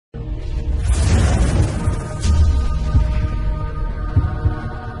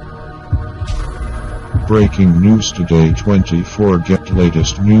Breaking news today 24. Get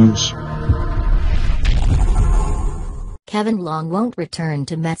latest news. Kevin Long won't return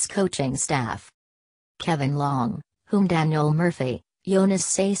to Mets coaching staff. Kevin Long, whom Daniel Murphy, Yoenis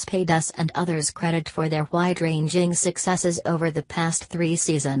Cespedes and others credit for their wide-ranging successes over the past 3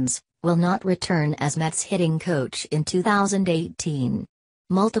 seasons, will not return as Mets hitting coach in 2018.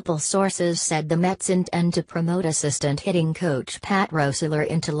 Multiple sources said the Mets intend to promote assistant hitting coach Pat Roessler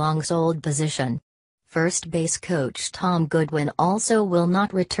into Long's old position. First base coach Tom Goodwin also will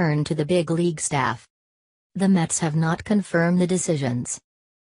not return to the big league staff. The Mets have not confirmed the decisions.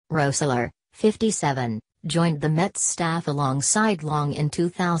 Roessler, 57, joined the Mets staff alongside Long in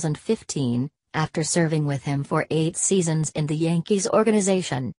 2015, after serving with him for 8 seasons in the Yankees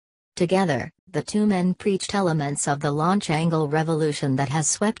organization. Together, the two men preached elements of the launch angle revolution that has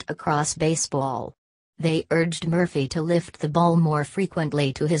swept across baseball. They urged Murphy to lift the ball more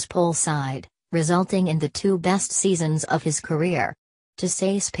frequently to his pull side, resulting in the 2 best seasons of his career. To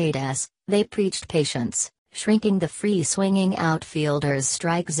Cespedes, they preached patience, shrinking the free-swinging outfielder's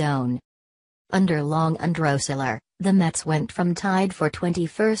strike zone. Under Long and Roessler, the Mets went from tied for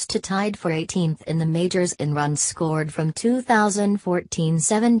 21st to tied for 18th in the majors in runs scored from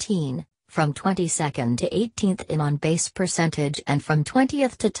 2014-17, from 22nd to 18th in on-base percentage and from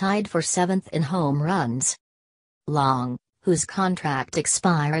 20th to tied for 7th in home runs. Long, whose contract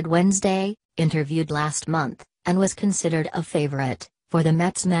expired Wednesday, interviewed last month, and was considered a favorite for the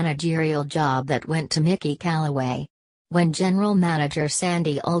Mets managerial job that went to Mickey Callaway. When general manager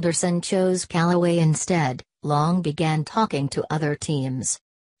Sandy Alderson chose Callaway instead, Long began talking to other teams.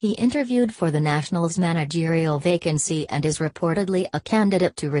 He interviewed for the Nationals' managerial vacancy and is reportedly a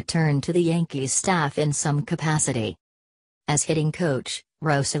candidate to return to the Yankees staff in some capacity. As hitting coach,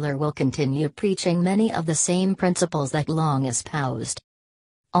 Roessler will continue preaching many of the same principles that Long espoused.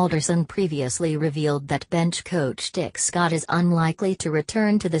 Alderson previously revealed that bench coach Dick Scott is unlikely to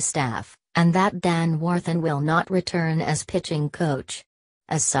return to the staff, and that Dan Warthen will not return as pitching coach.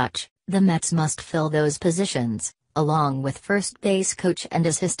 As such, the Mets must fill those positions, along with first base coach and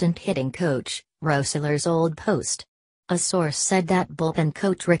assistant hitting coach, Roessler's old post. A source said that bullpen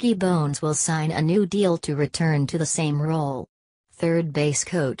coach Ricky Bones will sign a new deal to return to the same role. Third base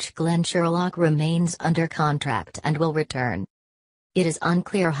coach Glenn Sherlock remains under contract and will return. It is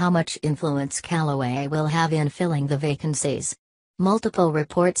unclear how much influence Callaway will have in filling the vacancies. Multiple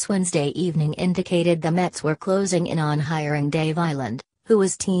reports Wednesday evening indicated the Mets were closing in on hiring Dave Eiland, who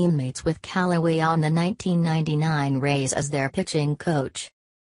was teammates with Callaway on the 1999 Rays as their pitching coach.